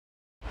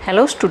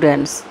Hello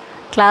students,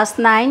 class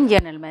 9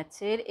 general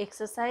ম্যাথসের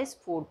exercise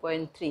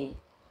 4.3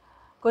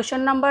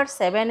 question number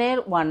 7-এর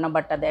 1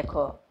 নাম্বারটা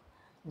দেখো।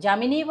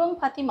 যামিনী এবং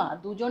ফাতিমা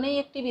দুজনেই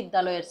একটি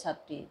বিদ্যালয়ের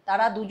ছাত্রী।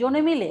 তারা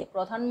দুজনে মিলে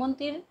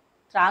প্রধানমন্ত্রীর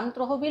ত্রাণ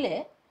তহবিলে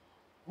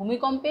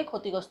ভূমিকম্পে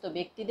ক্ষতিগ্রস্ত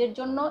ব্যক্তিদের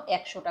জন্য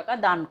 100 টাকা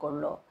দান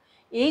করলো।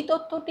 এই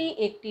তথ্যটি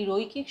একটি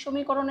রৈখিক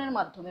সমীকরণের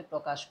মাধ্যমে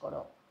প্রকাশ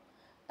করো।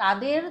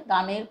 তাদের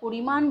দানের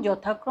পরিমাণ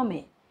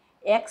যথাক্রমে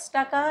x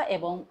টাকা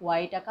এবং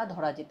y টাকা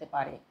ধরা যেতে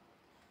পারে।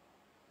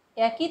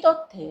 একই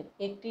তথ্যের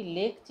একটি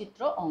লেখ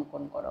চিত্র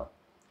অঙ্কন করো।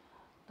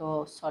 তো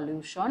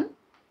সলিউশন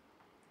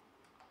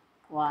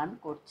 1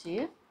 করছি।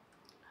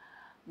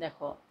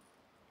 দেখো,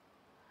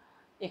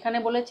 এখানে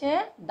বলেছে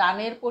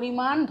দানের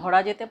পরিমাণ ধরা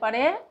যেতে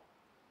পারে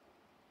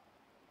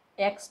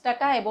x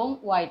টাকা এবং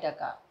y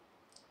টাকা।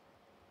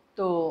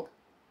 তো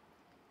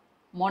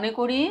মনে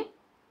করি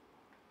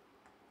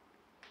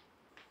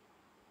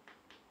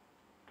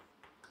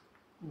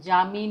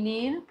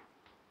যামিনীর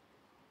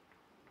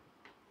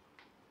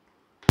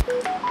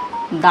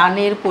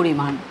দানের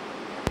পরিমাণ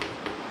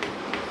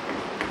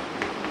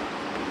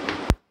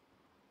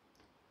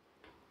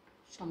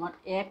সমান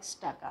x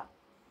টাকা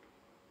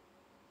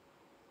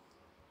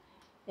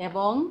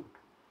এবং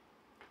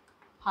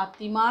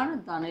ফাতিমার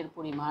দানের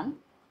পরিমাণ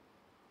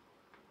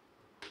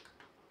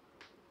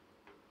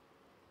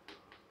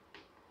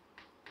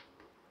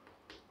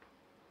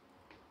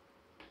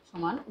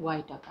সমান y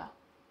টাকা।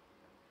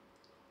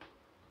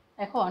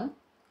 এখন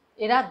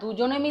এরা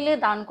দুজনে মিলে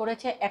দান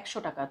করেছে 100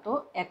 টাকা। তো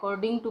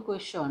according to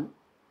question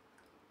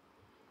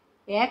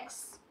x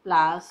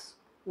plus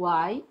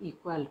y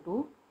equal to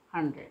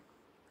 100।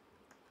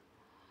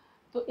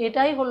 তো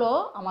এটাই হলো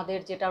আমাদের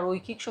যেটা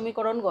রৈখিক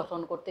সমীকরণ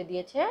গঠন করতে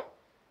দিয়েছে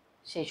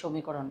সেই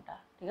সমীকরণটা,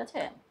 ঠিক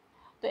আছে?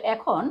 তো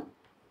এখন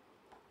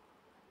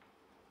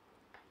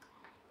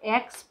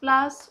x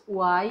plus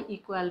y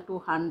equal to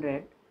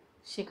 100,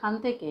 সেখান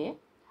থেকে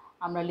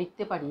আমরা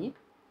লিখতে পারি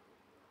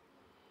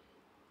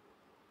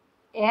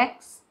x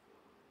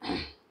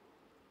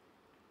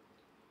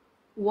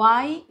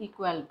y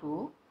equal to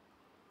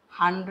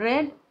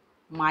 100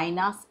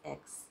 minus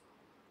x,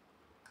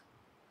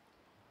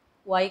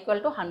 y equal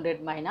to 100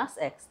 minus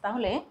x।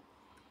 তাহলে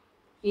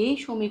এই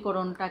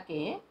সমীকরণটাকে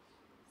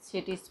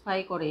স্যাটিসফাই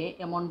করে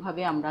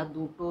এমনভাবে আমরা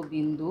দুটো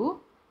বিন্দু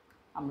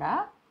আমরা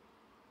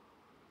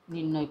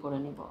নির্ণয় করে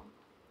নেব।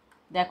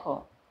 দেখো,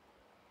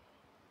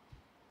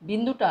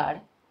 বিন্দুটার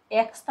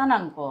x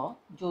স্থানাঙ্ক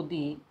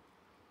যদি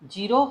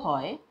 0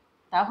 হয়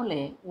তাহলে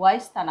y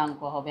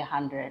স্থানাঙ্ক হবে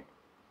 100।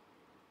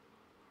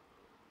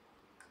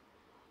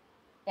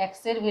 x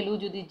এর ভ্যালু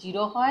যদি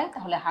 0 হয়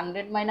তাহলে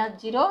 100 মাইনাস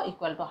 0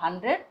 ইকুয়াল টু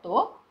 100, তো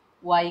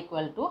y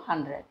ইকুয়াল টু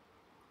 100।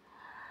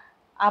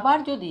 আবার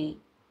যদি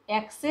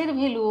x এর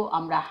ভ্যালু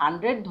আমরা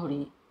 100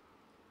 ধরি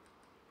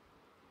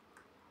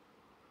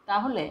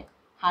তাহলে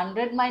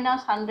 100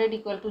 মাইনাস 100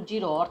 ইকুয়াল টু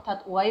 0, অর্থাৎ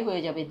y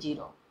হয়ে যাবে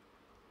 0।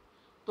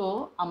 তো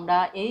আমরা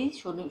এই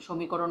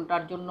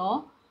সমীকরণটার জন্য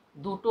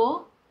দুটো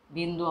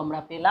বিন্দু আমরা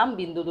পেলাম।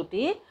 বিন্দু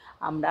দুটি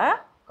আমরা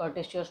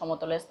কার্টেসীয়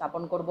সমতলে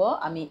স্থাপন করব।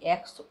 আমি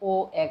x ও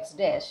x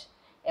ড্যাশ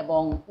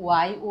এবং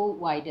y ও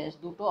y ড্যাশ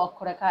দুটো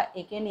অক্ষরেখা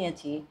এঁকে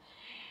নিয়েছি।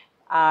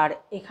 আর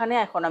এখানে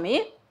এখন আমি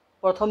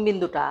প্রথম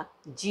বিন্দুটা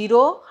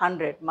 0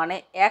 100 মানে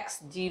x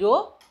 0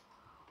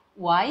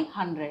 y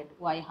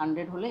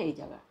 100 হলে এই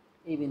জায়গা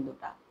এই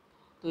বিন্দুটা।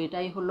 তো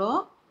এটাই হলো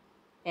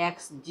x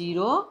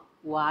 0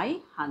 y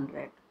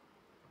 100।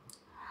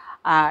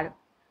 আর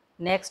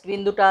নেক্সট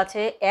বিন্দুটা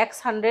আছে x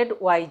 100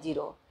 y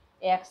 0,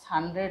 x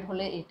 100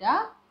 হলে এটা,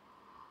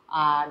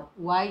 আর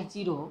y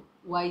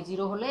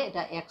 0 হলে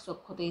এটা x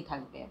অক্ষতেই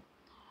থাকবে।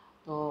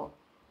 তো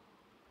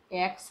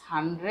x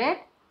 100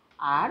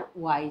 আর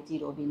y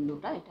 0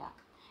 বিন্দুটা এটা।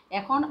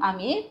 এখন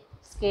আমি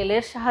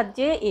স্কেলের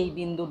সাহায্যে এই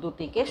বিন্দু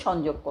দুটিকে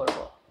সংযোগ করব।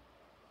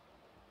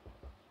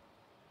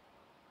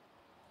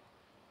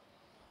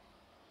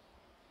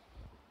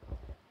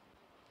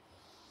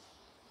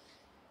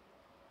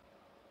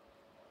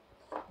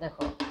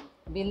 দেখো,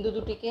 বিন্দু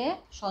দুটিকে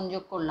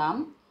সংযোগ করলাম।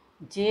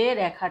 যে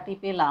রেখাটি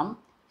পেলাম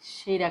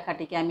সেই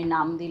রেখাটিকে আমি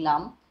নাম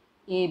দিলাম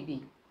AB।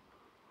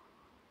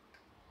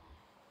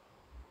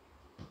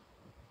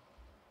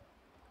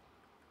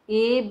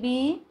 AB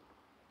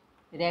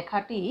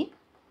রেখাটি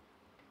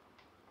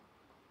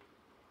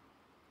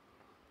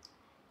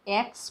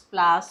x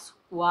plus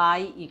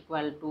y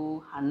equal to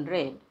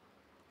 100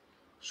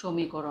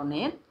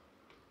 সমীকরণের।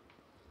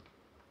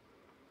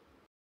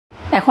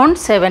 এখন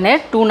 7-এর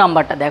 2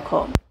 নাম্বারটা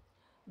দেখো।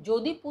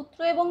 যদি পুত্র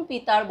এবং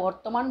পিতার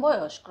বর্তমান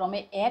বয়স ক্রমে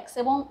x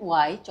এবং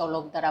y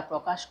চলক দ্বারা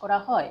প্রকাশ করা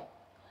হয়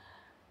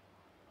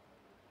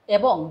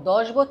এবং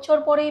 10 বছর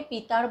পরে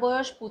পিতার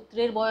বয়স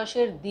পুত্রের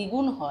বয়সের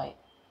দ্বিগুণ হয়,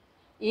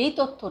 এই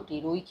তথ্যটি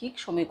রৈখিক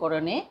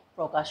সমীকরণে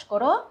প্রকাশ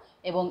করো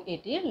এবং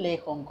এটির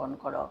লেখ অঙ্কন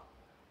করো।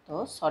 তো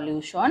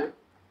সলিউশন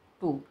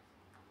 2।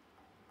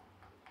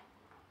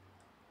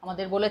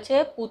 আমাদের বলেছে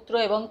পুত্র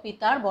এবং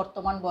পিতার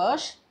বর্তমান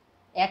বয়স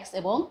x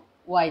এবং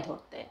y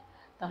ধরতে।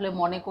 তাহলে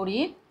মনে করি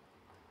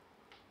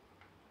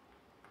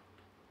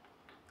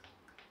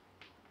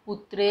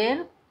পুত্রের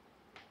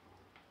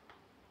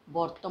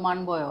বর্তমান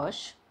বয়স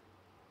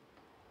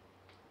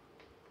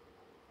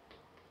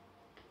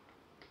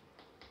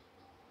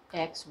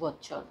x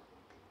বছর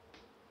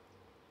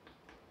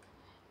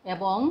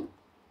এবং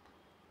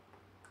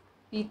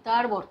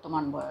পিতার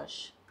বর্তমান বয়স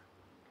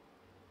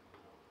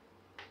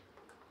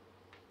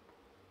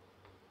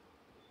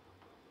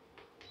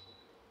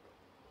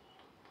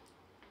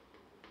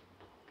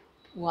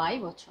y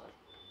বছর।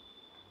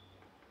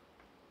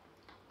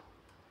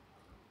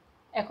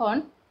 এখন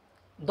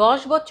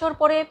 10 বছর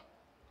পরে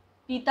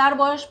পিতার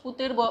বয়স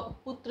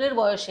পুত্রের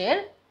বয়সের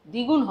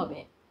দ্বিগুণ হবে।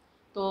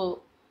 তো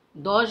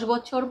 10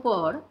 বছর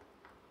পর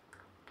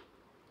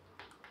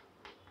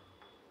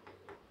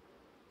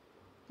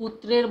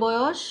পুত্রের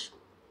বয়স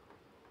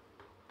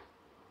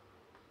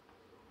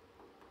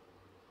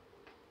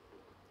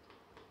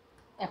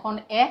এখন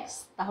x,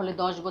 তাহলে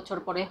 10 বছর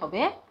পরে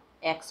হবে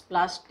x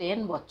প্লাস 10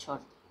 বছর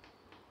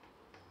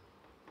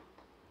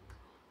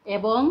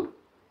এবং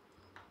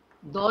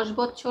 10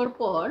 বছর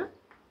পর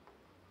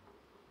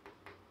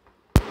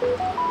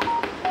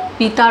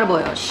পিতার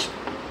বয়স,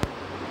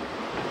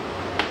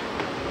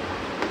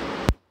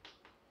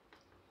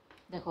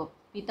 দেখো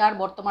পিতার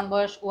বর্তমান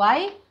বয়স y,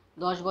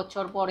 10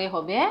 বছর পরে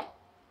হবে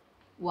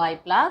y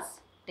প্লাস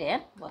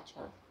 10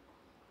 বছর।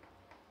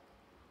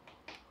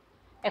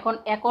 এখন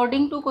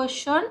অ্যাকর্ডিং টু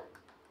কোয়েশ্চন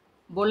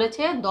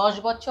বলেছে 10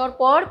 বছর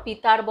পর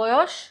পিতার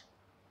বয়স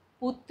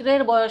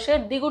পুত্রের বয়সের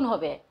দ্বিগুণ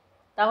হবে,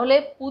 তাহলে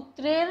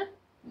পুত্রের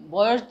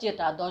বয়স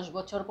যেটা 10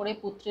 বছর পরে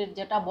পুত্রের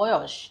যেটা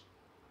বয়স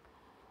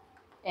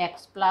x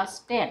প্লাস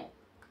 10,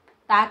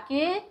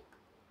 তাকে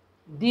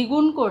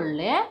দ্বিগুণ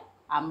করলে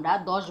আমরা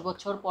 10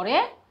 বছর পরে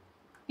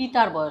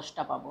পিতার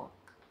বয়সটা পাবো।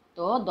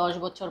 তো 10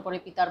 বছর পরে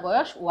পিতার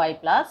বয়স y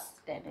প্লাস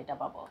 10 এটা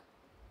পাবো।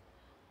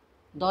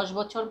 10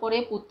 বছর পরে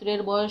পুত্রের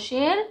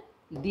বয়সের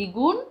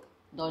দ্বিগুণ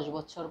 10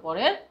 বছর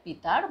পরের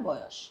পিতার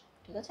বয়স,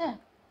 ঠিক আছে।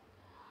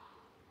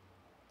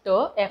 তো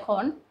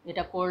এখন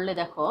এটা করলে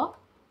দেখো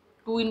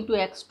 2 ×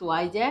 x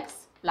 2x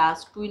plus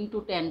 2 ×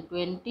 10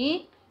 20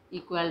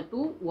 equal to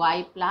y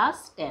plus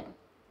 10।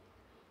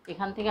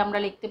 এখান থেকে আমরা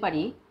লিখতে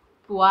পারি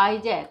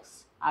 2x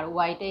আর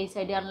ওয়াইটা এই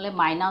সাইডে আনলে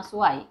মাইনাস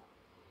ওয়াই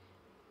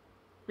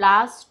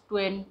প্লাস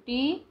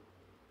 20,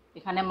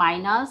 এখানে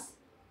মাইনাস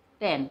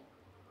 10,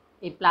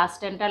 এই প্লাস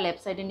 10টা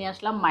লেফট সাইডে নিয়ে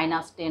আসলাম,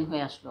 মাইনাস 10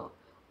 হয়ে আসলো,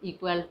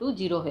 ইকুয়াল টু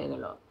 0 হয়ে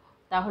গেল।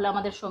 তাহলে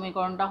আমাদের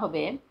সমীকরণটা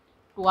হবে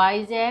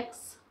 2x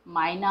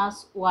মাইনাস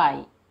ওয়াই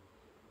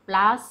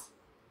প্লাস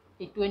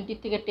এই 20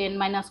 থেকে 10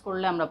 মাইনাস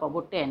করলে আমরা পাবো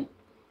 10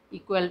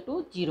 ইকুয়াল টু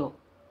 0।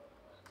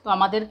 তো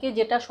আমাদেরকে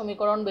যেটা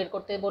সমীকরণ বের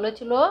করতে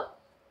বলেছিল,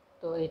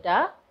 তো এটা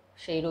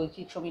সেই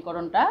রৈখিক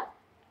সমীকরণটা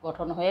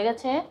গঠন হয়ে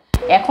গেছে।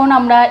 এখন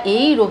আমরা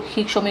এই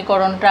রৈখিক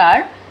সমীকরণটার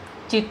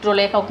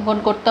চিত্রলেখ অঙ্কন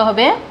করতে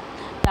হবে।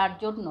 তার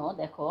জন্য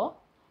দেখো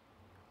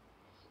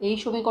এই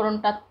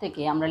সমীকরণটার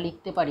থেকে আমরা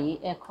লিখতে পারি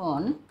এখন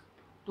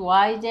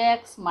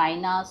 2x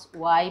minus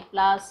Y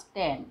plus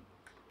 10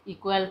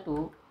 equal to,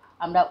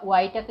 আমরা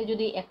ওয়াইটাকে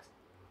যদি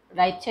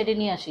রাইট সাইডে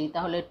নিয়ে আসি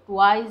তাহলে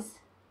 2x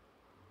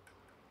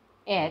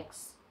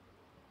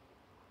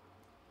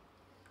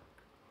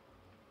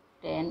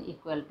 10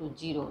 ইকুয়াল টু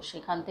 0,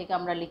 সেখান থেকে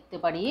আমরা লিখতে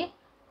পারি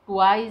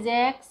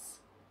 2x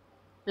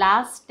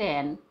plus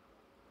 10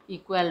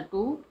 equal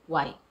to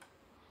y।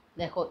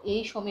 দেখো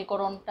এই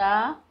সমীকরণটা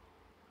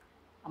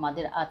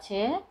আমাদের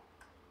আছে,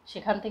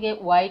 সেখান থেকে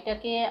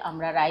ওয়াইটাকে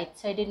আমরা রাইট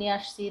সাইডে নিয়ে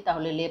আসছি,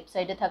 তাহলে লেফট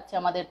সাইডে থাকছে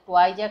আমাদের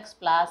 2x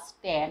প্লাস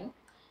 10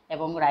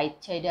 এবং রাইট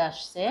সাইডে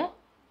আসছে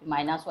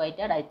মাইনাস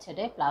ওয়াইটা, রাইট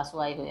সাইডে প্লাস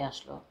ওয়াই হয়ে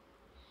আসলো।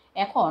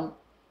 এখন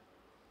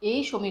এই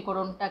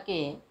সমীকরণটাকে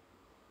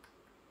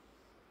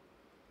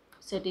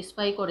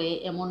স্যাটিসফাই করে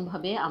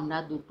এমনভাবে আমরা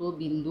দুটো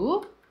বিন্দু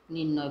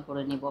নির্ণয়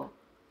করে নেব।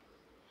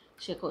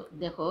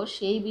 দেখো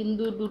সেই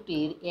বিন্দু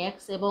দুটির x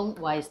এবং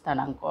y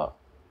স্থানাঙ্ক,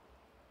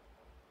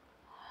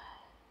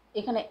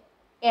 এখানে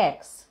x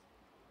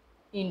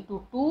into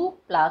 2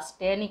 plus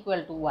 10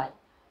 equal to y।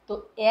 তো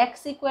x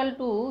ইকুয়াল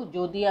টু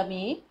যদি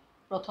আমি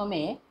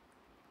প্রথমে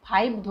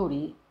 5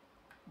 ধরি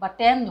বা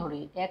 10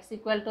 ধরি, x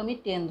ইকুয়াল টু আমি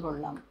 10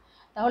 ধরলাম,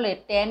 তাহলে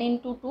 10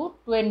 ইন্টু 2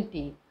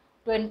 20,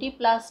 20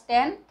 প্লাস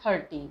 10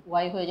 30,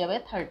 y হয়ে যাবে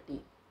 30।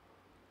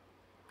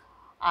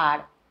 আর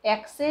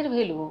x এর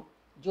ভ্যালু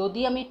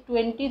যদি আমি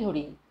 20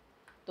 ধরি,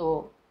 তো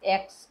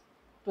x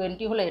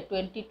 20 হলে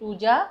 22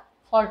 যা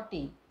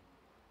 40,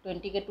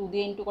 20কে 2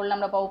 দিয়ে ইন্টু করলে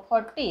আমরা পাবো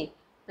 40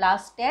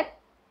 প্লাস 10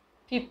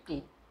 50,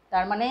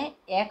 তার মানে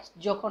x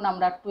যখন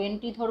আমরা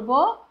 20 ধরবো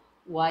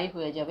y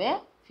হয়ে যাবে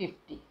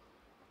 50,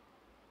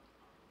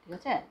 ঠিক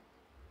আছে।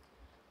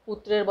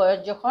 পুত্রের বয়স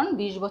যখন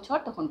 20 বছর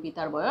তখন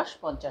পিতার বয়স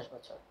 50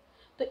 বছর।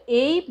 তো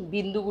এই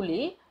বিন্দুগুলি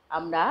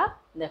আমরা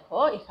দেখো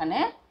এখানে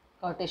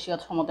কার্টেসীয়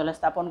সমতলে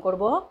স্থাপন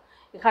করব।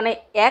 এখানে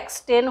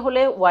x10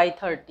 হলে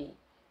y30,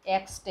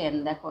 x10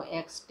 দেখো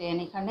x10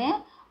 এখানে,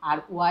 আর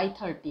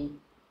y30,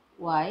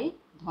 y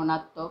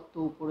ধনাত্মক, তো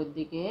উপরের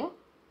দিকে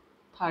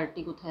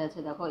 30 কোথায় আছে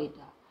দেখো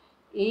এটা,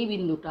 এই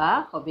বিন্দুটা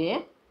হবে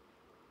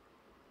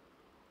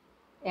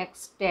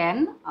x10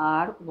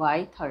 আর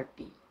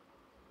y30।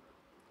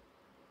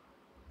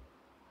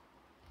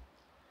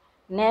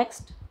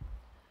 Next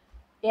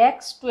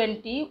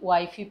x20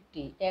 y50,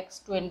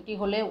 x20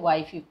 হলে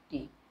y50।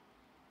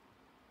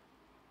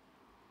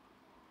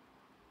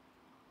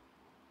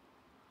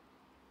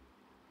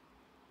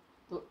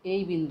 তো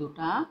এই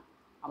বিন্দুটা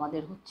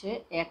আমাদের হচ্ছে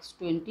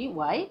x20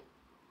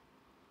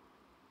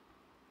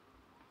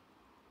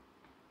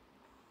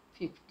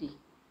 y50।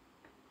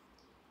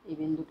 এই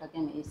বিন্দুটাকে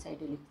আমি এই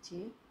সাইডে লিখছি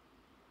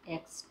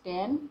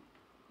x10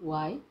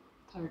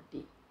 y30।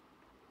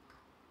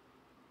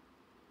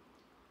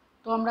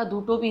 তো আমরা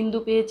দুটো বিন্দু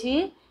পেয়েছি।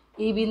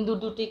 এই বিন্দু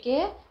দুটিকে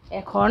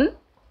এখন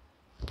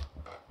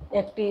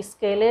একটি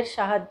স্কেলের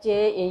সাহায্যে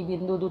এই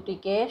বিন্দু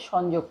দুটিকে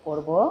সংযোগ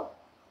করব।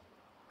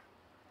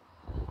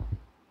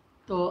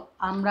 তো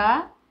আমরা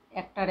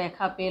একটা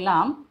রেখা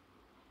পেলাম,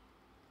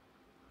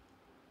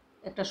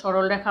 একটা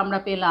সরল রেখা আমরা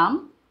পেলাম।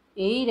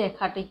 এই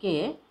রেখাটিকে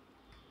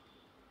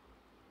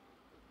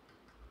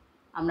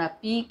আমরা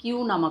PQ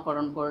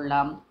নামকরণ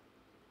করলাম।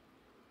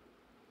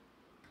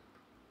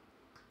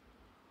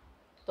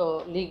 তো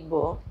লিখব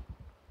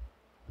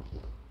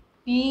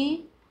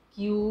PQ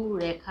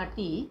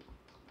রেখাটি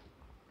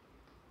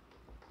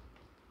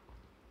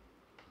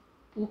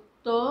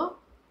উক্ত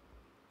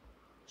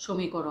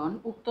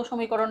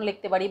সমীকরণ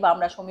লিখতে পারি, বা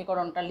আমরা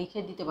সমীকরণটা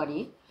লিখে দিতে পারি।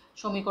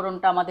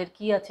 সমীকরণটা আমাদের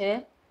কি আছে?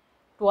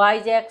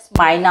 2x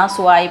minus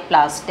y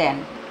plus 10,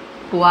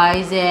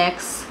 2x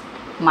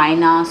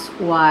minus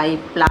y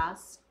plus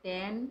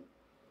 10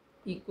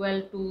 equal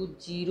to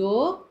 0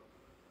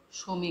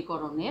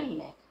 সমীকরণের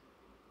লেখ।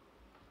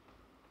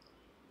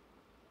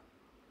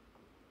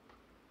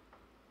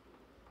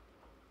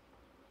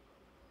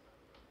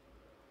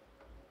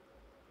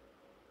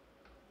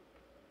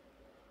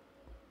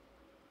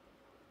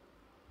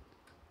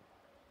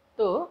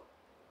 তো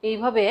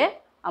এইভাবে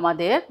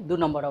আমাদের 2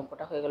 নম্বর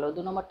অঙ্কটা হয়ে গেল।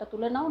 2 নম্বরটা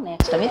তুলে নাও,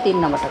 নেক্সট আমি 3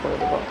 নম্বরটা করে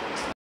দেব।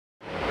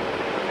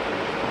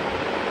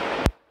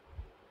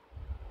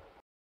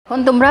 এখন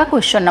তোমরা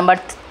কোয়েশ্চন নাম্বার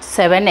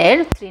 7-এর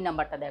 3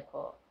 নম্বরটা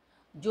দেখো।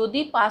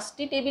 যদি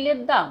 5টি টেবিলের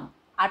দাম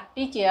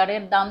 8টি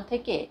চেয়ারের দাম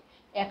থেকে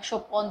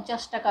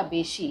 150 টাকা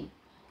বেশি,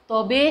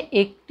 তবে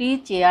একটি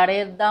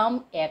চেয়ারের দাম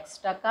x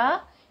টাকা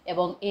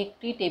এবং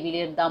একটি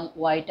টেবিলের দাম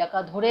y টাকা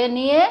ধরে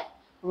নিয়ে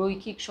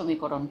রৈখিক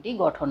সমীকরণটি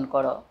গঠন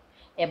করো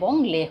এবং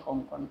লেখ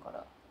অঙ্কন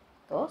করো।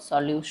 তো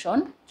সলিউশন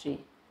 3।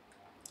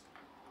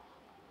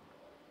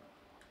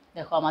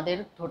 দেখো আমাদের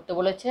ধরতে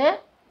বলেছে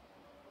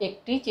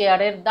একটি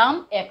চেয়ারের দাম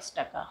x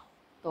টাকা।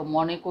 তো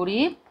মনে করি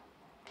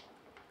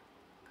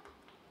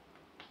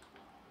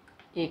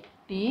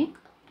একটি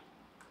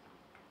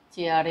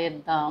চেয়ারের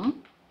দাম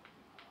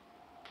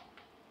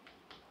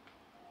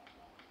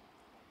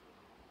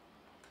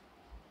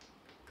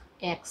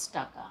x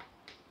টাকা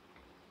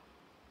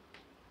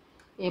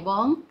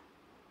এবং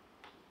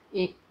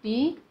একটি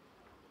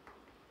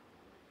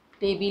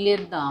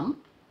টেবিলের দাম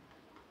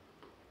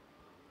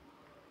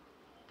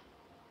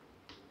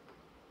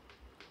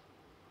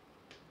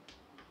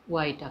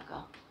y টাকা।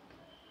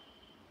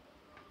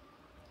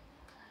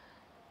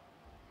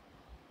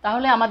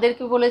 তাহলে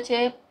আমাদেরকে বলেছে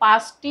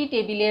 5টি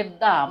টেবিলের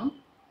দাম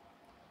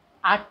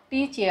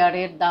 8টি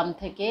চেয়ারের দাম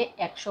থেকে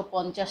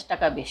 150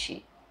 টাকা বেশি।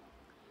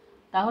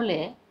 তাহলে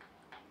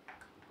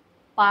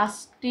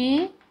 5টি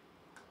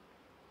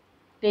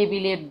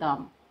টেবিলের দাম,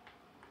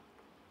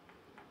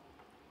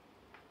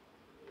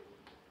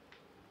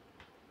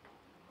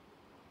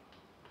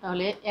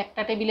 তাহলে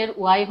একটা টেবিলের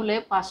y হলে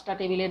 5টা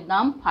টেবিলের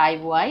দাম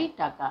 5y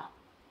টাকা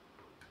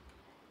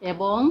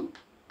এবং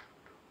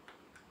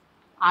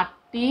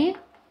 8টি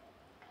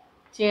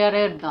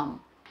চেয়ারের দাম,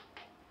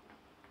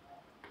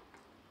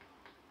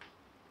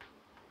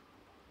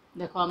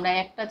 দেখো আমরা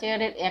একটা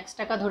চেয়ারের x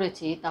টাকা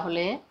ধরেছি,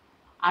 তাহলে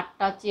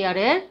 8টা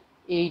চেয়ারের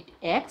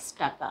 8x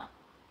টাকা।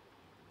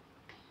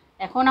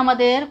 এখন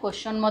আমাদের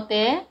কোশ্চেন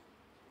মতে,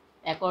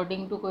 অ্যাকর্ডিং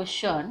টু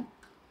কোশ্চেন,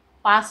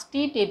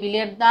 5টি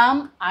টেবিলের দাম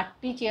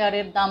 8টি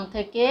চেয়ারের দাম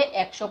থেকে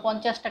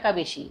 150 টাকা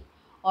বেশি,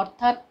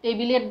 অর্থাৎ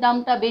টেবিলের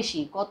দামটা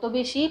বেশি। কত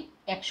বেশি?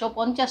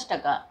 150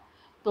 টাকা।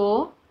 তো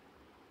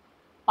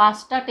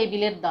 5টা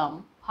টেবিলের দাম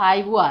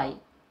 5y,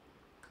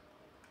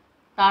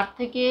 তার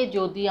থেকে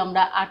যদি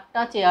আমরা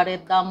 8টা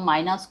চেয়ারের দাম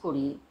মাইনাস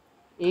করি,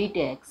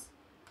 8x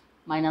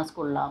মাইনাস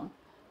করলাম,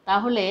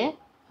 তাহলে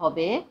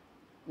হবে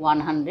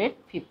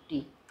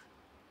 150।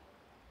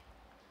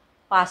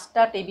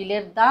 5টা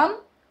টেবিলের দাম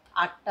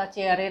 8টা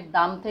চেয়ারের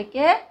দাম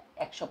থেকে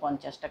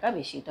 150 টাকা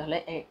বেশি। তাহলে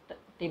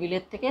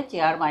টেবিলের থেকে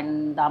চেয়ার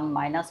দাম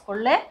মাইনাস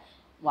করলে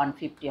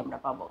 150 আমরা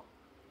পাবো।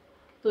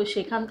 তো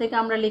সেখান থেকে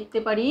আমরা লিখতে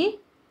পারি,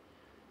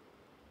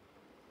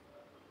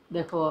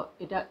 দেখো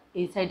এটা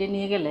এই সাইডে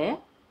নিয়ে গেলে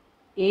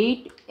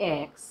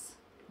 8x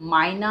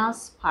মাইনাস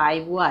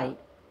 5y,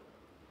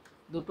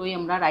 দুটোই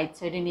আমরা রাইট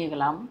সাইডে নিয়ে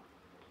গেলাম,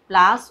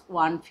 প্লাস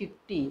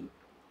 150,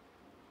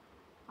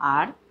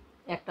 আর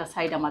একটা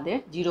সাইড আমাদের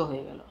 0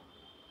 হয়ে গেল।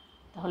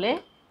 তাহলে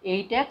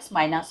 8x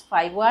minus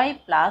 5y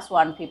plus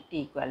 150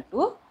 equal to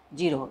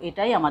 0।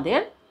 এটাই আমাদের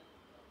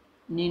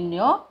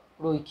নির্ণয়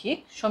রৈখিক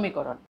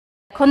সমীকরণ।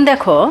 এখন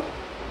দেখো,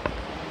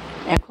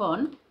 এখন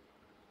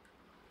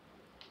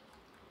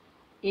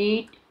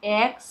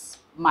 8x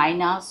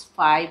minus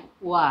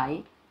 5y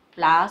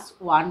plus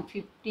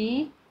 150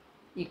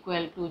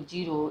 equal to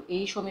 0,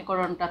 এই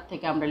সমীকরণটার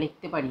থেকে আমরা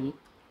লিখতে পারি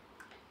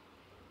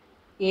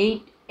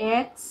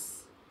 8x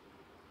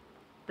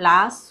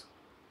plus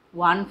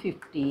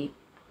 150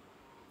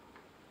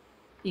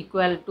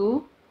 equal to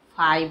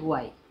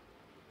 5y।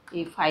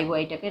 এই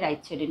 5yটাকে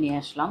রাইট সাইডে নিয়ে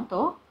আসলাম, তো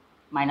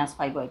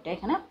 -5yটা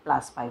এখানে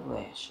 +5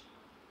 হয়ে আসে।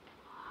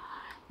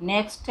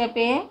 নেক্সট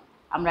স্টেপে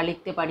আমরা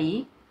লিখতে পারি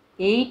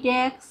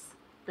 8x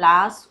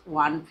প্লাস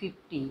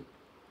 150,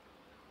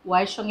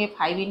 ওয়াইয়ের সঙ্গে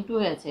 5 ইন্টু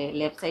হয়েছে,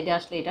 লেফট সাইডে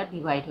আসলে এটা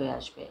ডিভাইড হয়ে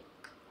আসবে,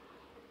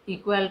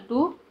 ইকুয়াল টু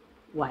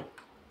ওয়াই।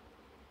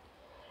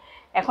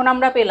 এখন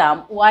আমরা পেলাম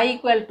y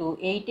equal to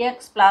 8x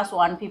plus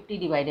 150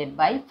 divided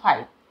by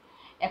 5।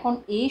 এখন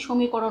এই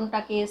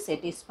সমীকরণটাকে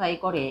স্যাটিসফাই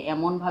করে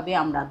এমনভাবে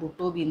আমরা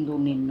দুটো বিন্দু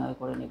নির্ণয়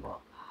করে নেব।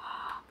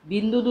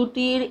 বিন্দু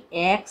দুটির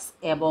x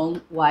এবং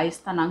y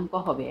স্থানাঙ্ক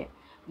হবে,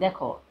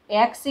 দেখো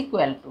x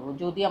ইকুয়াল টু,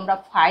 যদি আমরা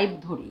 5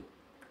 ধরি,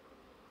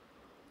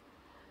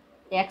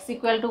 x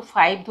ইকুয়াল টু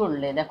 5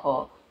 ধরলে দেখো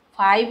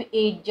 5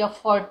 8 যা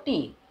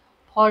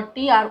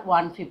 40 আর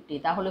 150,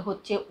 তাহলে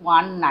হচ্ছে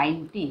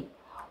 190।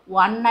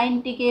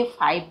 190কে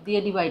 5 দিয়ে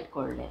ডিভাইড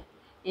করলে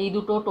এই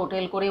দুটো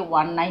টোটাল করে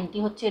 190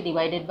 হচ্ছে,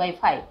 ডিভাইডেড বাই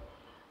 5,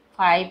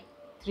 5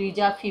 3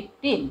 যা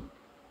 15,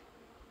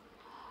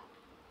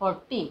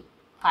 40,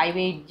 5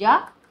 8 যা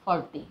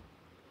 40।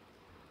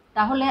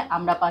 তাহলে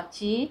আমরা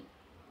পাচ্ছি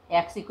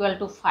x ইকুয়াল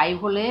টু 5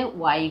 হলে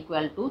y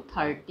ইকুয়াল টু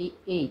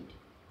 38।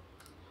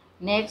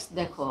 নেক্সট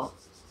দেখো,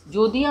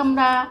 যদি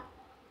আমরা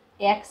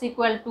x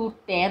ইকুয়াল টু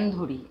 10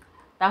 ধরি,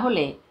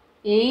 তাহলে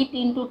 8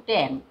 ইন্টু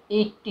 10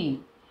 80,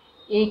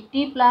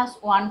 80 প্লাস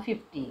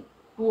 150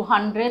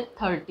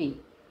 230।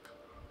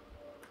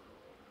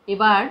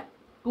 এবার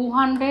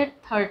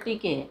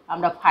 230কে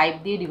আমরা 5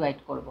 দিয়ে ডিভাইড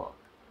করব,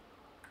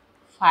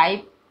 5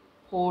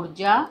 4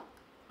 যা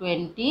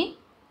 20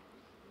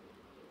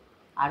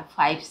 আর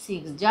 5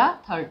 6 যা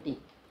 30।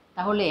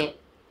 তাহলে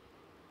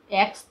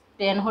x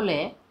 10 হলে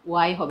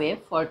y হবে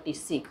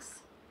 46।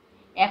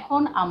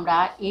 এখন আমরা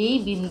এই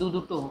বিন্দু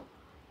দুটো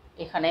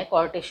এখানে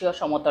কার্টেসীয়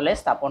সমতলে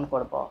স্থাপন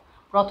করব।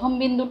 প্রথম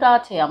বিন্দুটা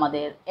আছে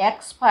আমাদের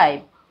x5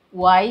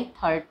 y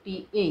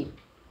 38,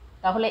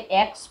 তাহলে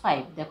x5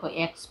 দেখো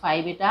x5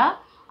 এটা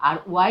আর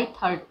y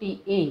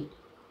 38,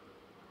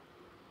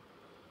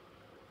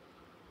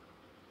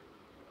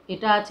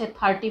 এটা আছে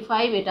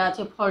 35, এটা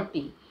আছে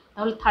 40,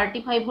 তাহলে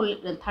 35 হলে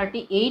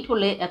 38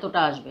 হলে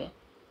এতটা আসবে,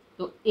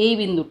 তো এই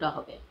বিন্দুটা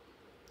হবে,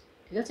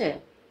 ঠিক আছে।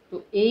 তো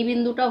এই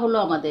বিন্দুটা হলো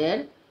আমাদের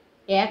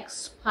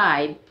x5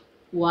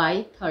 y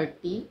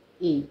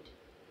 38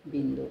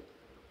 বিন্দু।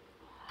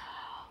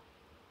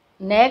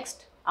 নেক্সট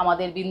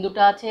আমাদের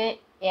বিন্দুটা আছে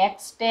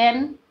x10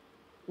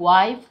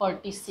 y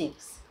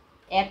 46,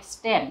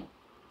 x10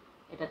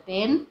 এটা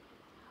 10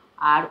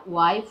 আর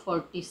y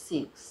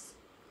 46,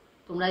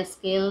 তোমরা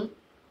স্কেল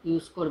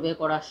ইউজ করবে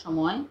করার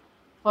সময়।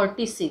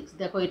 46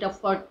 দেখো এটা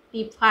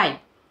 45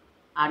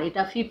 আর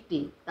এটা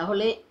 50,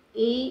 তাহলে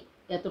এই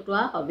এতটা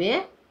হবে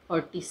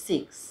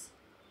 46।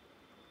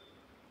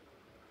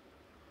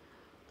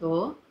 তো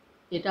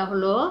এটা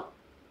হলো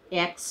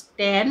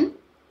x10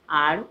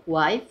 আর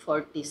y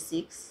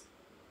 46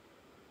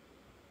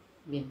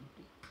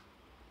 বিন্দু।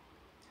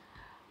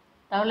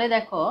 তাহলে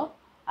দেখো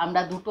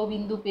আমরা দুটো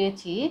বিন্দু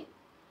পেয়েছি,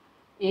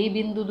 এই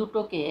বিন্দু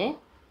দুটোকে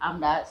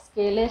আমরা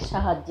স্কেলের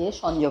সাহায্যে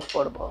সংযোগ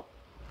করব।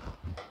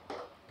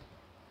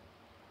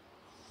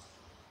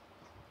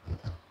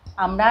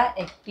 আমরা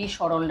একটি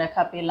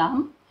সরলরেখা পেলাম,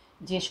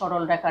 যে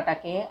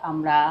সরলরেখাটাকে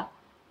আমরা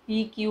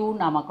PQ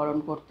নামকরণ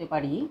করতে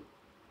পারি।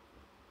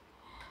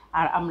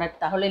 আর আমরা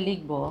তাহলে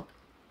লিখব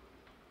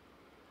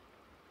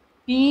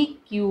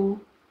PQ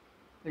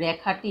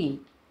রেখাটি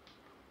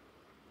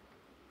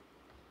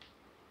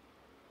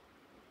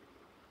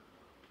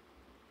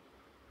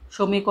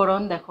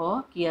সমীকরণ দেখো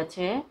কি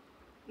আছে,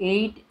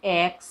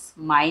 8x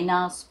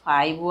minus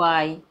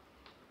 5y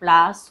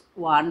plus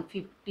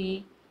 150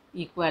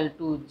 equal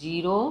to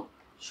 0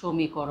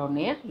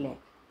 সমীকরণের লেখ।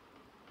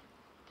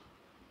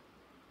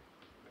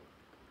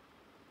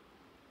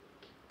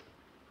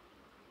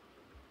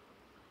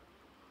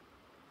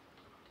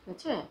 ঠিক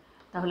আছে,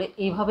 তাহলে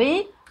এইভাবেই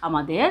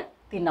আমাদের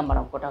 3 নম্বর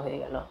অঙ্কটা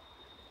হয়ে গেল।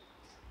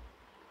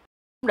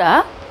 আমরা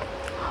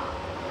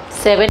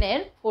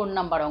 7-এর 4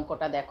 নম্বর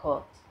অঙ্কটা দেখো,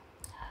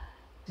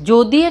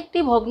 যদি একটি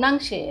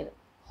ভগ্নাংশের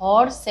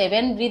হর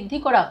 7 বৃদ্ধি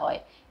করা হয়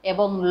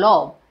এবং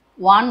লব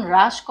 1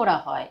 হ্রাস করা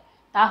হয়,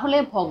 তাহলে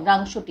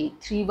ভগ্নাংশটি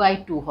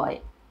 3/2 হয়।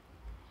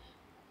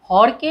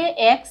 হরকে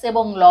x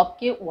এবং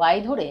লবকে y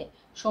ধরে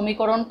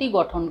সমীকরণটি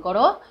গঠন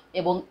করো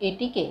এবং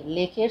এটিকে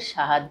লেখের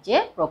সাহায্যে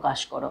প্রকাশ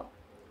করো।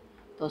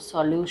 তো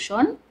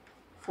সলিউশন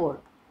 4,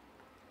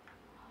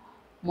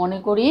 মনে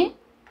করি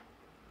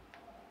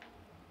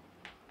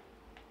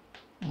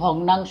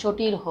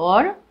ভগ্নাংশটির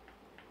হর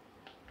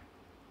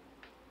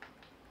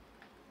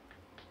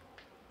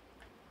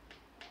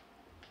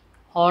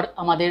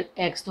আমাদের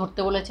x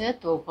ধরতে বলেছে,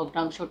 তো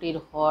ভগ্নাংশটির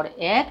হর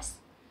x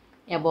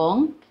এবং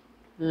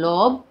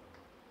লব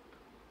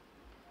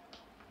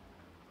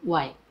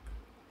y,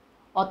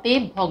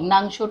 অতএব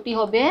ভগ্নাংশটি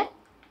হবে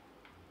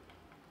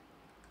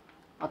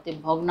অতএব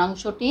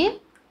ভগ্নাংশটি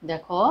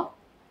দেখো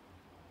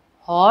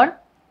হর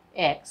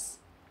এক্স,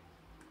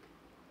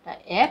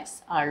 এক্স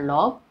আর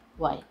লব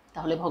ওয়াই,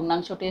 তাহলে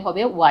ভগ্নাংশটি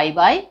হবে ওয়াই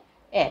বাই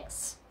এক্স।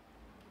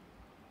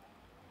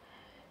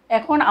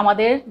 এখন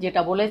আমাদের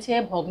যেটা বলেছে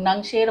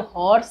ভগ্নাংশের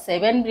হর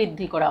 7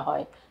 বৃদ্ধি করা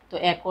হয়, তো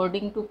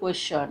অ্যাকর্ডিং টু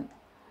কোয়েশ্চন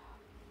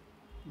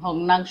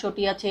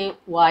ভগ্নাংশটি আছে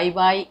ওয়াই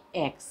বাই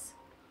এক্স,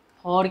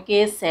 হরকে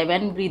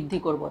 7 বৃদ্ধি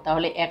করব,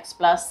 তাহলে এক্স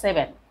প্লাস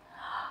 7,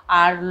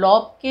 আর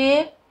লবকে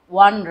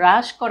 1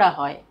 হ্রাস করা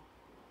হয়,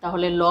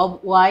 তাহলে লব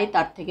ওয়াই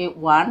তার থেকে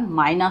 1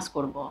 মাইনাস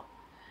করব।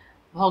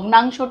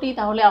 ভগ্নাংশটি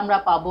তাহলে আমরা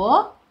পাবো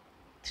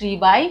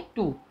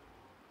 3/2,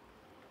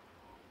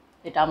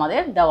 এটা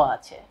আমাদের দেওয়া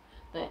আছে।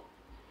 তো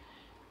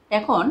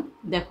এখন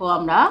দেখো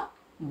আমরা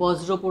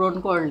বজ্র পূরণ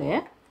করলে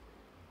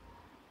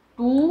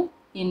 2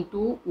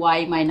 into Y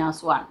minus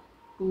 1,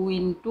 2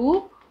 into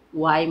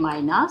Y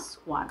minus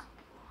 1,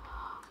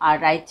 আর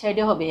রাইট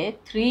সাইডে হবে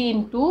 3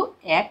 ইন্টু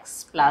এক্স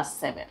প্লাস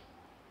 7।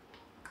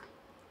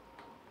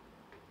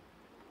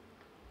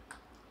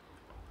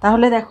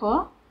 তাহলে দেখো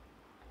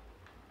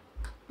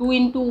 2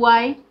 ইন্টু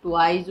ওয়াই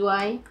টুয়াইজ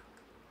ওয়াই,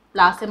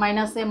 প্লাসে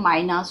মাইনাসে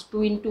minus 2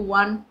 into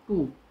 1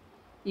 2,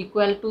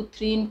 equal to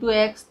 3 into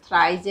x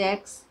থ্রাইজ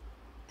x,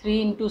 3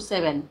 into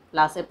 7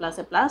 প্লাসে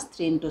প্লাসে প্লাস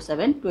 3 ইন্টু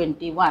 7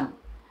 21।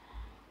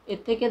 এর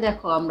থেকে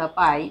দেখো আমরা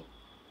পাই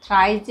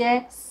থ্রাইজ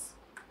এক্স,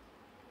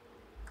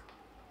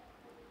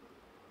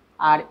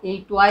 আর এই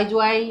টুয়াইজ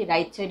ওয়াই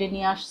রাইট সাইডে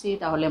নিয়ে আসছি,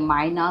 তাহলে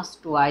মাইনাস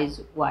টুয়াইজ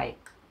ওয়াই,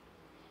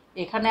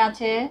 এখানে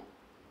আছে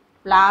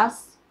প্লাস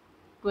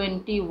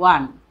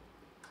 21,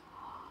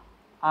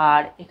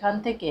 আর এখান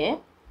থেকে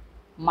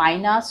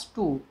মাইনাস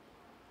 2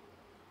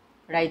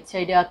 রাইট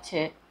সাইডে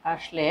আছে,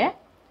 আসলে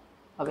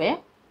হবে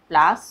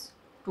প্লাস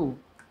 2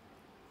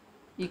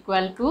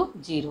 ইকুয়াল টু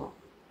 0।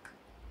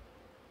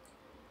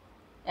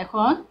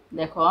 এখন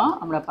দেখো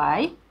আমরা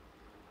পাই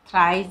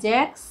থ্রাইজ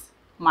x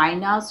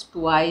minus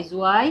twice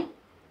Y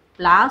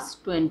plus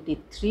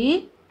 23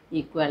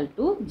 equal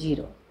to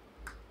 0।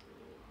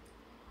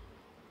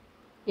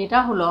 এটা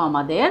হলো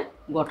আমাদের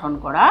গঠন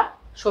করা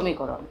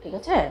সমীকরণ, ঠিক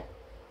আছে।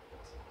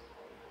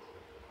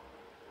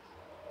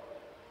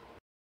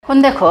 এখন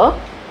দেখো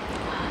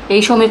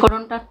এই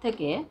সমীকরণটার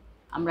থেকে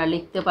আমরা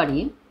লিখতে পারি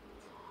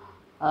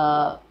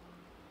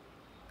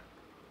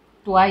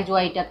টুয়াইজ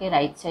ওয়াইটাকে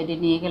রাইট সাইডে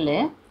নিয়ে গেলে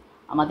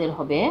আমাদের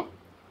হবে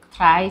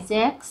থ্রাইজ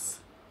x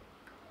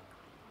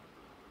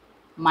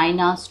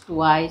minus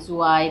twice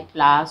Y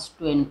plus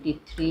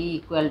 23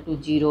 equal to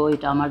 0,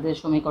 এটা আমাদের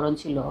সমীকরণ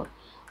ছিল।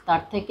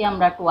 তার থেকে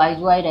আমরা টুয়াইজ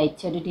ওয়াই রাইট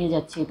সাইডে নিয়ে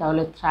যাচ্ছি,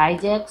 তাহলে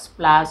থ্রাইজ x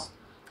plus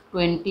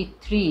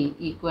 23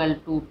 equal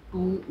to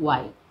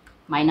 2y,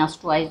 minus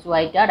twice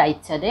ওয়াইটা right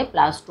সাইডে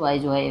প্লাস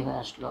টুয়াইজ ওয়াই হয়ে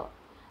আসলো।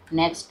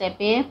 নেক্সট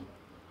স্টেপে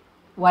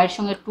ওয়াইয়ের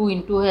সঙ্গে 2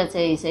 ইন্টু হয়েছে,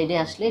 এই সাইডে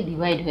আসলে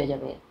ডিভাইড হয়ে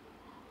যাবে,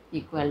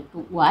 ইকুয়াল টু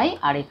ওয়াই,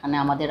 আর এখানে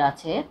আমাদের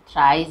আছে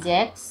থ্রাইজ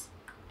এক্স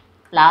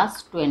প্লাস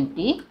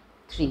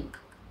 23।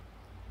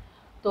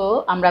 তো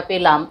আমরা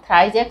পেলাম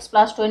থ্রাইজ x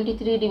plus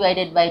 23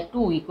 divided by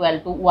 2 equal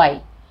to Y.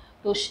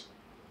 তো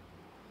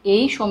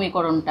এই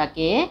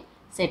সমীকরণটাকে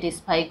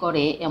স্যাটিসফাই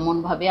করে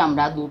এমনভাবে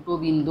আমরা দুটো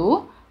বিন্দু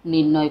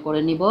নির্ণয়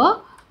করে নিব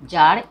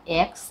যার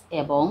এক্স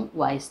এবং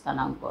ওয়াই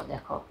স্থানাঙ্ক।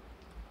 দেখো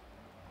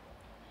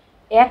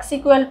এক্স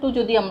ইকুয়াল টু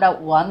যদি আমরা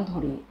 1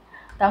 ধরি,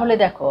 তাহলে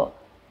দেখো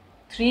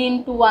 3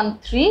 ইন্টু 1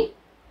 3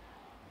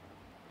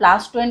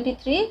 প্লাস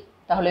 23,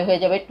 তাহলে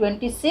হয়ে যাবে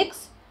 26,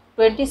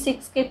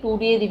 26কে 2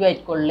 দিয়ে ডিভাইড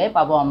করলে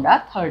পাবো আমরা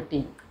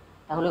 13,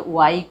 তাহলে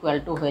ওয়াই ইকুয়াল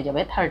টু হয়ে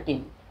যাবে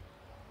 13।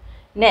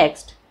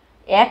 নেক্সট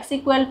এক্স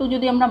ইকুয়াল টু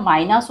যদি আমরা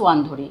 -1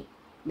 ধরি,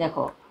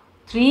 দেখো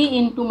 3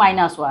 ইন্টু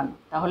 -1,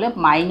 তাহলে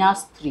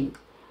 -3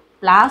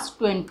 প্লাস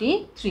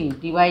 23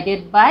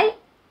 ডিভাইডেড বাই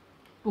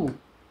 2,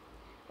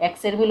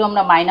 এক্সের ভ্যালু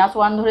আমরা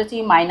 -1 ধরেছি,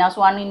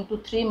 -1 ইন্টু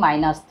 3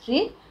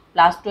 -3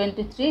 প্লাস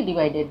 23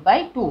 ডিভাইডেড বাই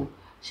 2,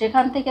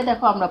 সেখান থেকে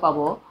দেখো আমরা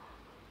পাবো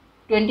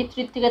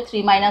 23 থেকে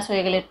 3 মাইনাস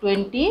হয়ে গেলে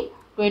 20,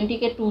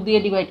 20কে 2 দিয়ে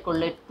ডিভাইড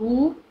করলে 2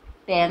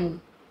 10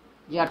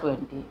 যা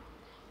 20,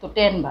 তো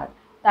 10 বার।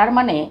 তার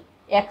মানে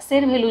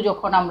এক্সের ভ্যালু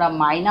যখন আমরা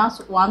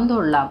 -1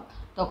 ধরলাম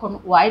তখন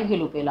ওয়াইয়ের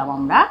ভ্যালু পেলাম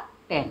আমরা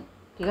 10,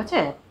 ঠিক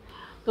আছে।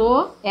 তো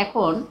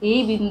এখন এই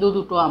বিন্দু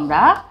দুটো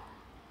আমরা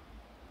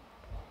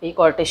এই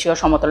কার্টেসীয়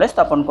সমতলে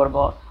স্থাপন করব।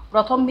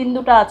 প্রথম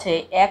বিন্দুটা আছে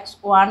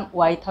x1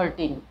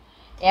 y13,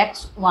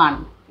 x1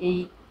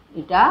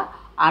 এটা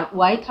আর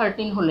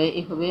y13 হলে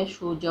এইভাবে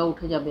সোজা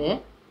উঠে যাবে,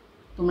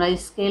 তোমরা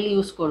স্কেল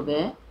ইউজ করবে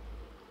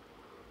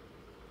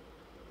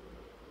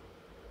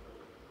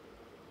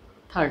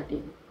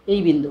 13 এই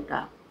বিন্দুটা।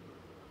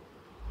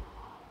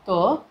 তো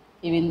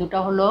এই বিন্দুটা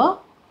হলো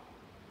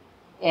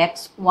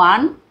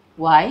x1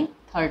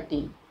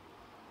 y13।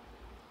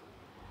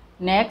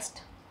 নেক্সট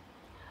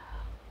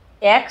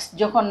x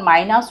যখন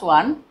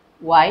 -1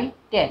 y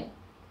 10,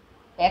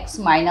 x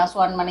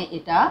 -1 মানে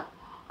এটা,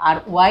 আর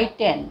y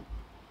 10,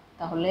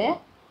 তাহলে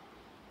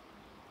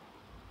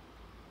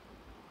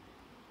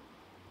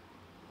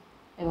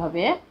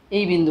এভাবে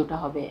এই বিন্দুটা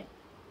হবে,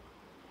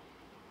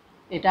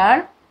 এটার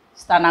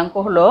স্থানাঙ্ক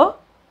হলো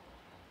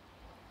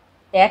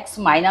x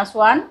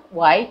 -1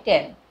 y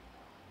 10।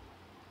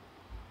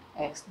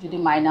 x, যদি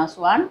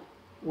 -1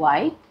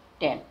 y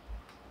 10।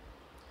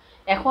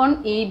 এখন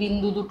এই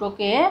বিন্দু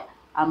দুটোকে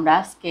আমরা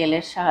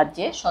স্কেলের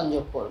সাহায্যে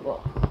সংযোগ করব।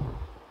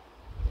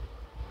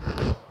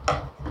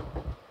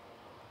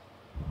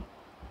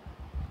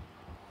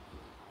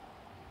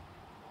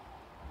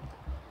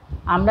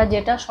 আমরা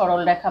যেটা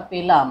সরল রেখা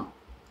পেলাম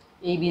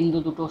এই বিন্দু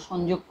দুটো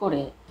সংযোগ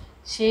করে,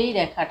 সেই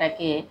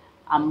রেখাটাকে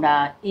আমরা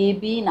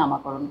AB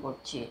নামকরণ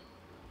করছি।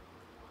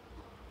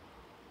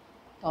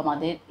 তো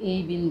আমাদের এই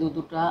বিন্দু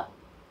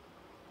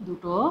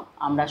দুটো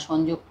আমরা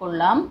সংযোগ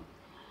করলাম,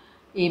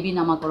 AB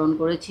নামকরণ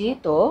করেছি।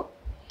 তো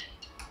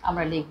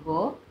আমরা লিখব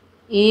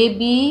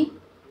AB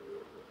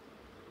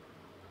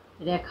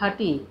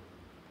রেখাটি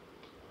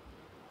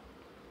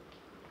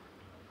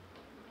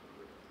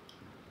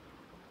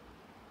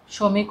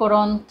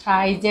সমীকরণ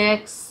thrice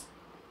x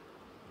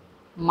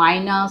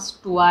minus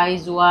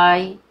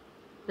 2y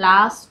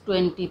plus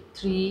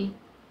 23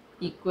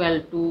 equal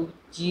to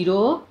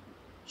 0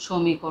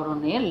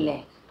 সমীকরণের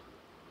লেখ।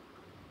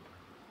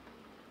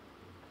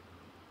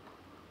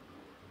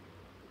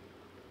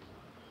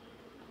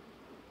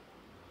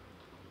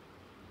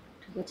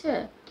 ঠিক আছে,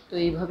 তো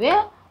এইভাবে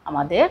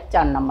আমাদের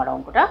 4 নম্বর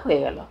অঙ্কটা হয়ে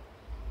গেল।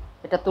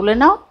 এটা তুলে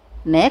নাও।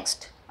 নেক্সট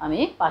আমি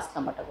 5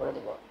 নম্বরটা করে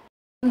দেব।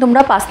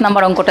 তোমরা 5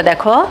 নম্বর অঙ্কটা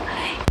দেখো।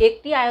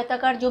 একটি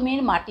আয়তাকার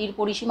জমির মাটির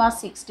পরিসীমা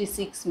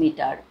 66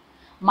 মিটার।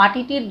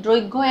 মাটিটির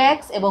দৈর্ঘ্য x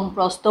এবং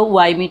প্রস্থ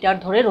y মিটার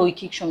ধরে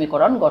রৈখিক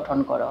সমীকরণ গঠন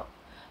করো।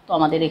 তো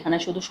আমাদের এখানে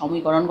শুধু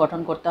সমীকরণ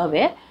গঠন করতে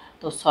হবে।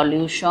 তো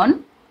সলিউশন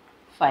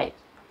 5।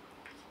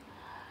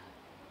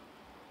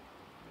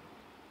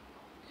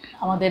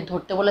 আমাদের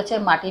ধরতে বলেছে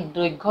মাটির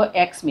দৈর্ঘ্য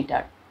x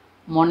মিটার।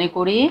 মনে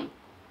করি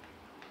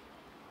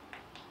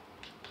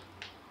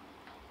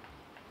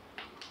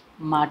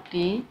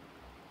মাটি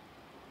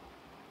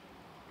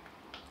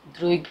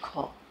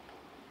দৈর্ঘ্য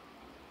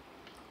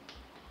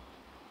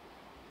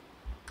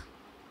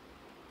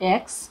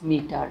x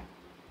মিটার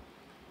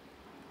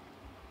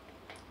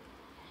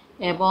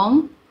এবং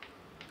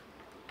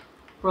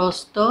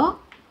প্রস্থ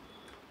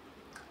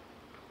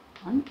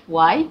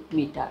y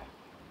মিটার।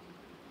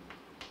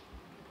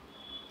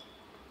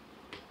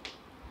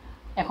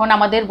 এখন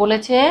আমাদের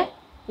বলেছে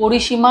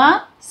পরিসীমা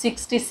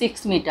 66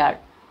 মিটার।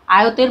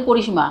 আয়তের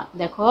পরিসীমা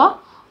দেখো,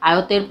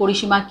 আয়তের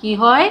পরিসীমা কি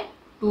হয়?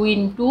 2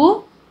 ইন্টু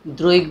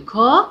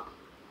দৈর্ঘ্য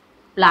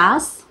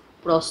প্লাস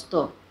প্রস্থ।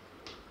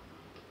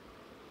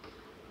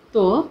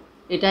 তো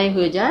এটাই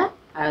হয়ে যায়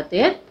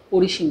আয়তের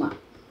পরিসীমা।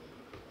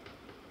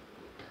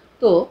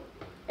 তো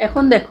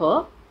এখন দেখো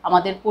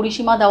আমাদের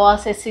পরিসীমা দেওয়া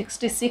আছে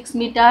 66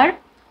 মিটার।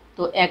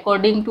 তো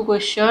অ্যাকর্ডিং টু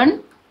কোয়েশ্চন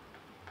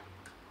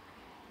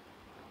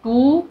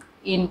 2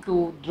 ইন্টু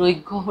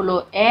দৈর্ঘ্য হলো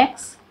x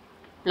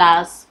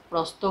প্লাস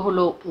প্রস্থ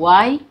হলো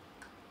y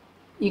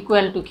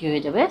ইকুয়াল টু কী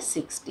হয়ে যাবে?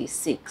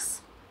 66।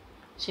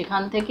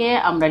 সেখান থেকে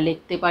আমরা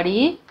লিখতে পারি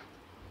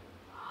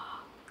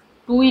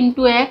 2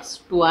 into x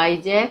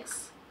 2x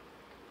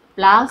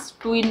plus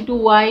 2 into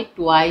y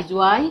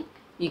 2y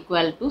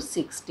equal to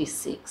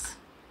 66।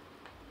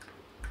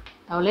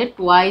 তাহলে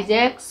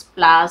 2x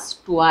plus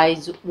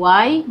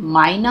 2y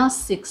minus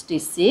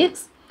 66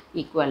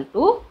 equal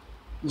to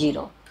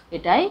 0।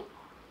 এটাই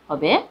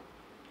হবে।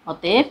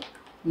 অতএব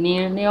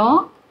নির্ণেয়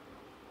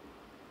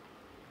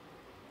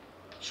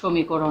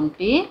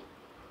সমীকরণটি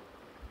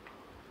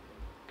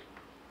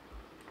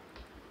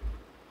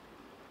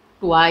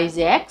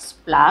 2x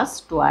plus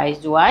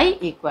 2y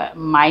equal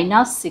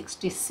minus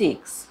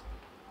 66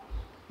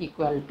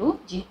 equal to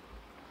 0।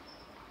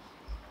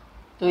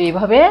 তো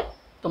এইভাবে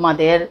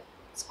তোমাদের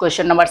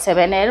কোয়েশ্চেন নাম্বার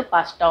 7 এর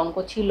 5টা অঙ্ক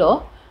ছিল,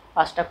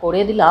 5টা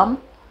করে দিলাম।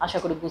 আশা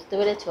করি বুঝতে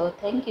পেরেছো।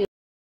 Thank you.